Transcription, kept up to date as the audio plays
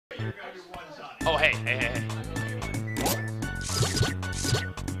Hey, hey, hey, hey.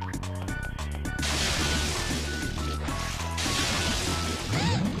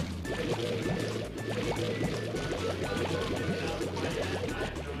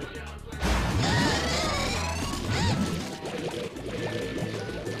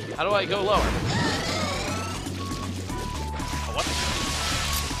 How do I go lower? Oh, what?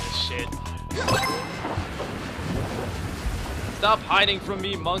 This shit. Stop hiding from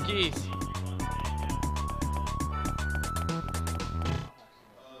me, monkeys!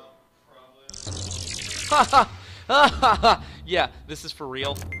 Yeah, this is for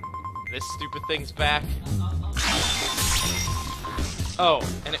real. This stupid thing's back. Oh,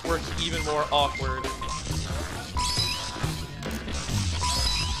 and it works even more awkward.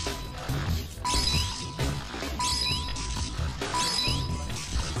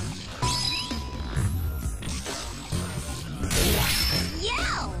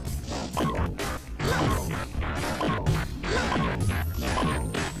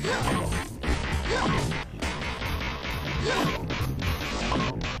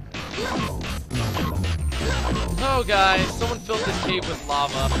 Oh guys, someone filled this cave with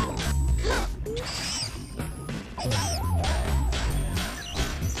lava.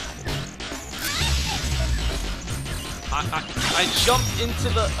 I jumped into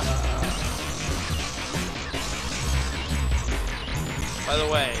the... By the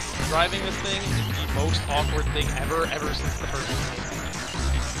way, driving this thing is the most awkward thing ever since the first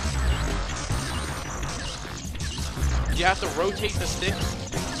one. You have to rotate the stick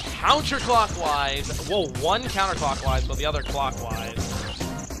counterclockwise. Well, one counterclockwise, but the other clockwise.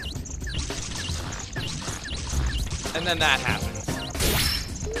 And then that happens.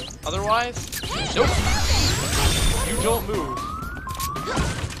 Otherwise, nope. You don't move.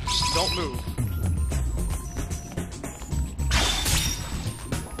 Just don't move.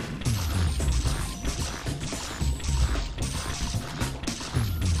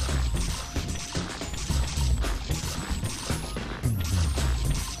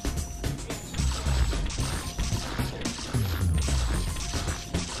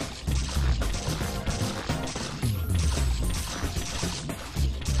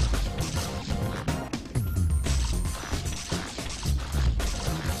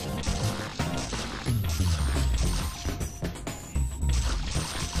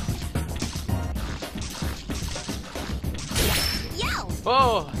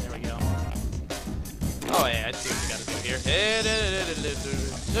 Oh, there we go. Oh yeah, I see what we gotta do here.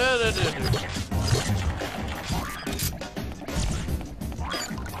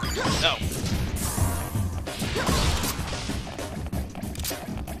 No.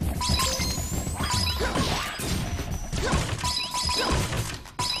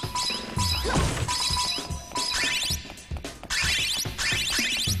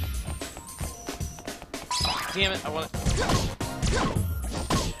 Damn it, I want it.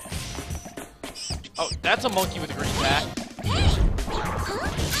 Oh, that's a monkey with a green back.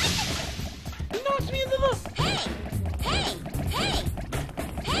 He knocked me into the...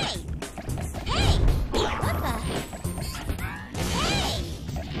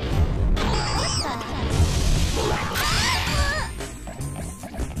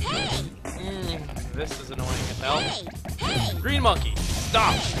 This is annoying as hell. Green monkey,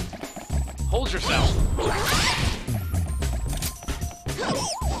 stop! Hold yourself.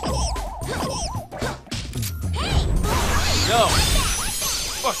 No!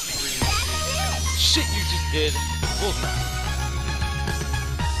 Fuck you, green monkey. Shit you just did. Bullshit.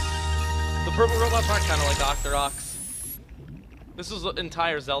 The purple robots aren't kind of like Dr. Ox. This is the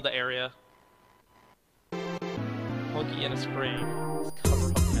entire Zelda area. Monkey in a spray. Cover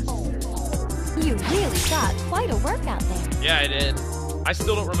up necessary. You really got quite a workout there. Yeah, I did. I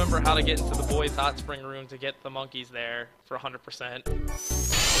still don't remember how to get into the boys' hot spring room to get the monkeys there for 100%.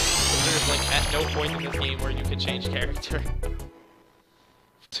 There's like at no point in this game where you can change character.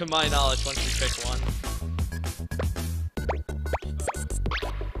 To my knowledge, once you pick one.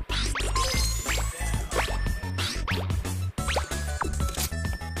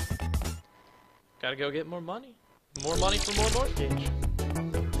 Gotta go get more money. More money for more mortgage.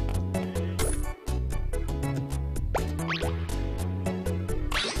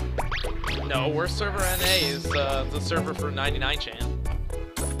 No, worst server NA is the server for 99chan.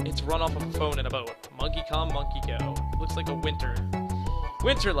 It's run off of a phone and a boat. Monkey come, monkey go. Looks like a winter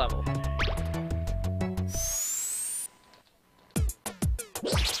level.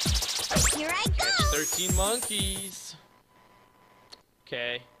 Here I go. Catch 13 monkeys.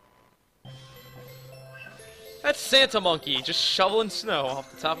 Okay. That's Santa Monkey just shoveling snow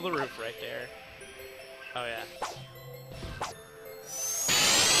off the top of the roof right there. Oh yeah.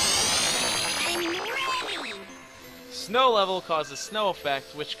 I knew Snow level causes snow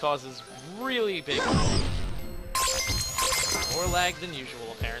effect, which causes really big lag. More lag than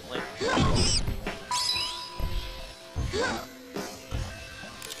usual, apparently.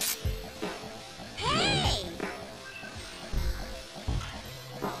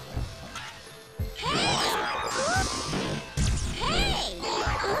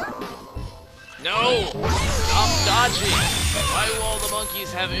 No! Stop dodging! Why do all the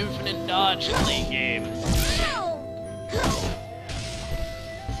monkeys have infinite dodge in late game?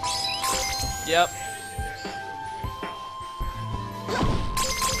 Yep.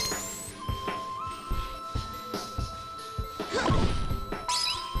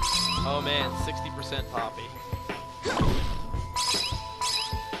 Oh man, 60% Poppy.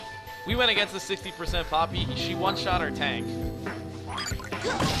 We went against the 60% Poppy. She one-shot our tank.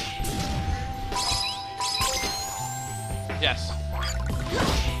 Yes.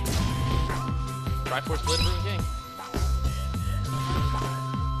 Triforce Blade Ruin King.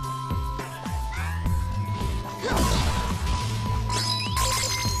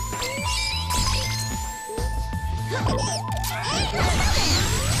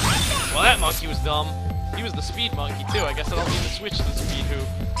 Well, that monkey was dumb. He was the speed monkey, too. I guess I don't need to switch to the speed hoop.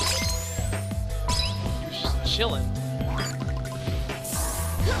 He was just chilling.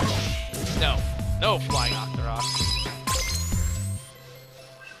 No. No flying Octorok.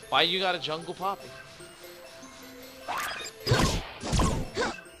 Why you got a jungle Poppy?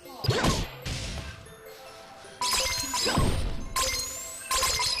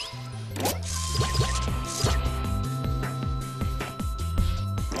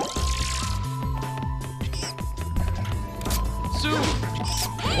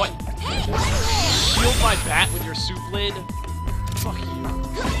 What? Shield my bat with your soup lid? Fuck you.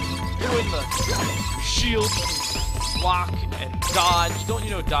 Doing the shield, block, and dodge. Don't you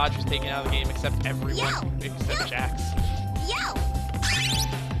know dodge was taken out of the game except everyone except Jax? Yo!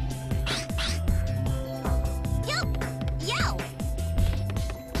 Yo! Yo!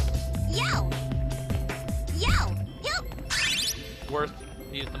 Yo! Yo! Yo! Worth.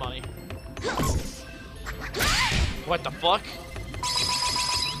 Needed the money. What the fuck?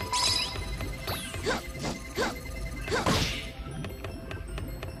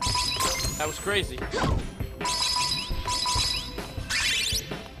 That was crazy.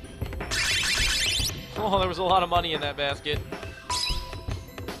 Oh, there was a lot of money in that basket.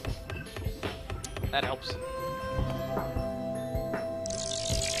 That helps.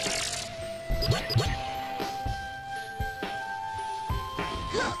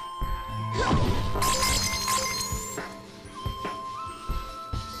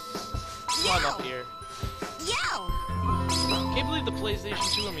 Climb up here. Can't believe the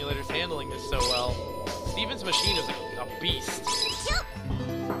PlayStation 2 emulator's handling this so well. Steven's machine is a beast.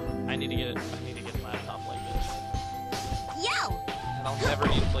 I need to get a laptop like this. And I'll never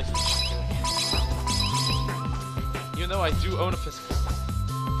need a PlayStation 2. Even though I do own a physical.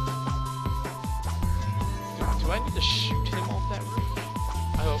 Do I need to shoot him off that roof?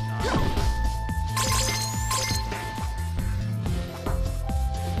 I hope not.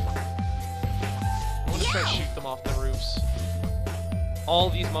 I want to try to shoot them off the roofs. All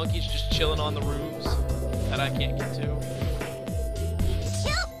these monkeys just chilling on the roofs that I can't get to.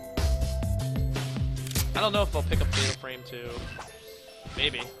 I don't know if I'll pick up Data Frame 2.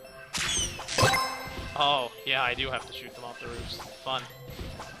 Maybe. Oh, yeah, I do have to shoot them off the roofs. Fun.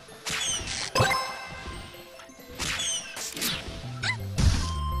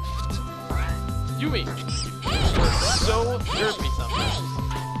 Yumi! You're so derpy sometimes.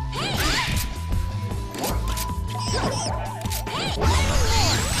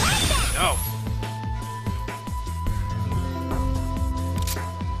 No!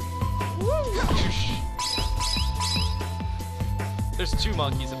 There's 2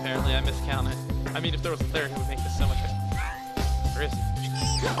 monkeys apparently, I miscounted. I mean, if there was a third, it would make this so much better. Where is he?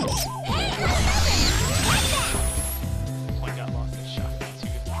 Oh my god, lost this shot. Too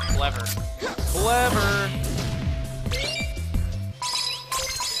clever. Clever!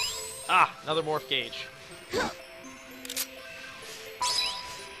 Ah, another morph gauge.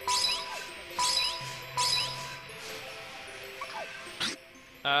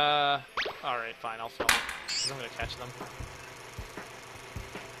 Alright, fine, I'll film it. 'Cause I'm gonna catch them.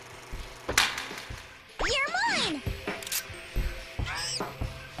 You're mine!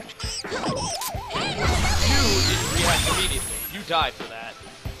 You didn't react immediately. You died for that.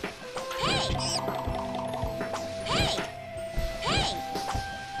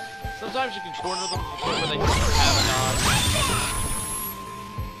 Sometimes you can corner them to the point where they don't have a dodge.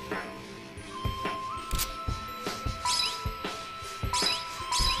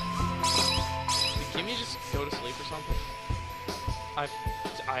 Did Kimmy just go to sleep or something? I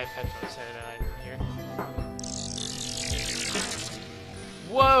have headphones in and I didn't hear.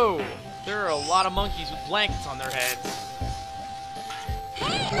 Whoa! There are a lot of monkeys with blankets on their heads.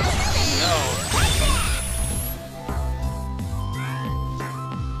 No.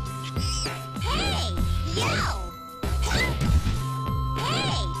 Hey, yo!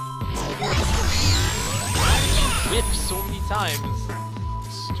 Hey! Whip so many times.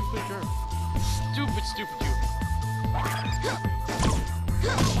 Stupid girl. Stupid you.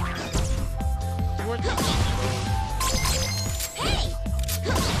 You weren't Hey!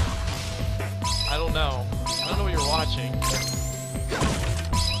 I don't know. I don't know what you're watching.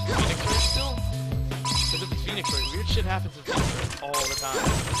 Phoenix Wright still? Because if it's Phoenix Wright, weird shit happens in Phoenix Wright all the time.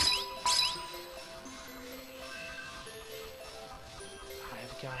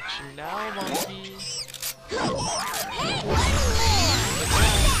 I've got you now, monkey.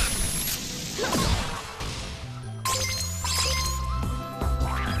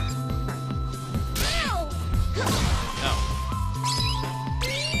 No.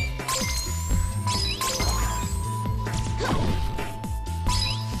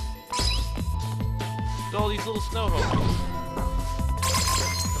 All these little snow homies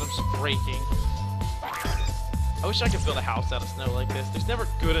that I'm just breaking. I wish I could build a house out of snow like this. There's never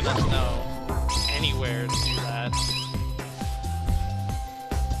good enough snow anywhere to do that.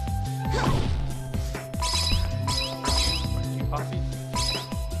 You Poppy?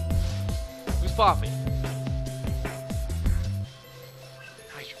 Who's Poppy?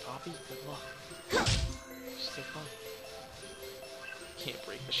 Hi, you Poppy. Good luck. She's so fun. Can't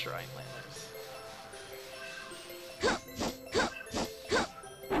break the shrine ladders.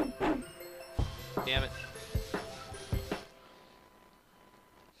 Damn it.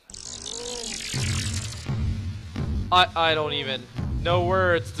 I don't even. No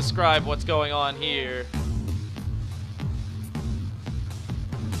words describe what's going on here.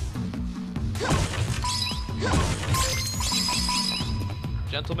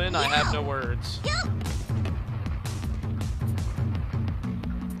 Gentlemen, I have no words.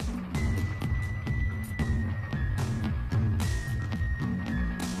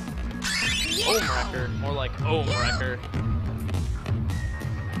 Ohm wrecker, more like ohm wrecker.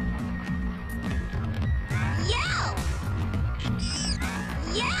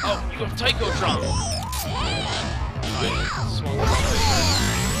 Oh, you have Taiko drum. Nope.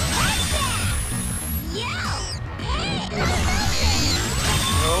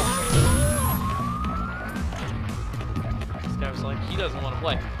 This guy was like, he doesn't want to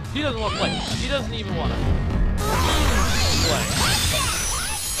play. He doesn't want to play. He doesn't even want to play.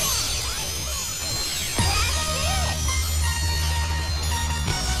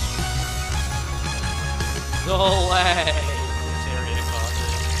 No way! This area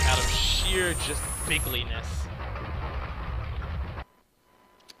causes out of sheer just bigliness.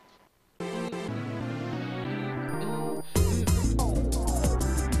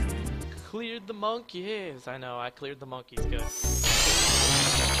 Cleared the monkeys. I know, I cleared the monkeys. Good.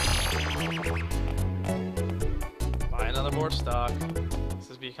 Buy another morph stock. This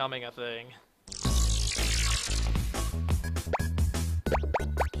is becoming a thing.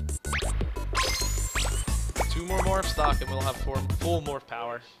 Two more morph stock and we'll have full morph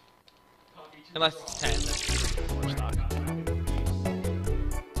power. Unless it's 10, then full morph stock.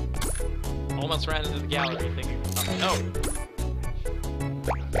 Almost ran into the gallery thinking, oh, no!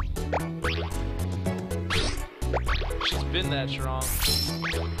 She's been that strong.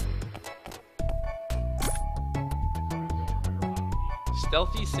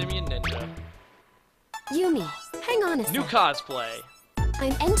 Stealthy Simian Ninja. Yumi, hang on a sec. New cosplay.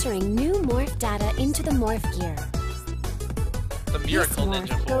 I'm entering new morph data into the morph gear. The Miracle This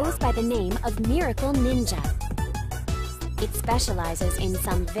Ninja morph form. goes by the name of Miracle Ninja. It specializes in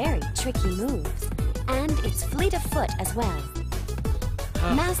some very tricky moves, and it's fleet of foot as well.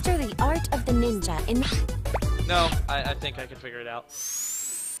 Master the art of the ninja in... No, I think I can figure it out.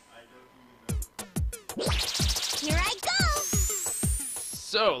 Here I go!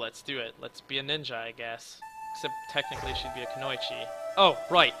 So, let's do it. Let's be a ninja, I guess. Except technically she'd be a kunoichi. Oh,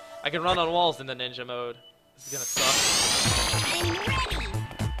 right. I can run on walls in the ninja mode. This is gonna suck. I'm ready!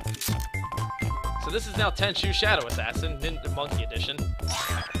 So this is now Tenchu Shadow Assassin, Ninja Monkey Edition.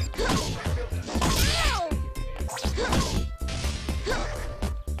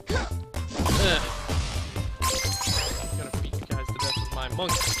 Ugh. I'm gonna beat you guys to death with my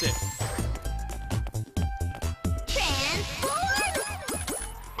monkey stick. Transform!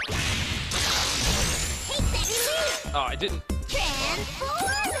 Take that! Oh, I didn't. Transform!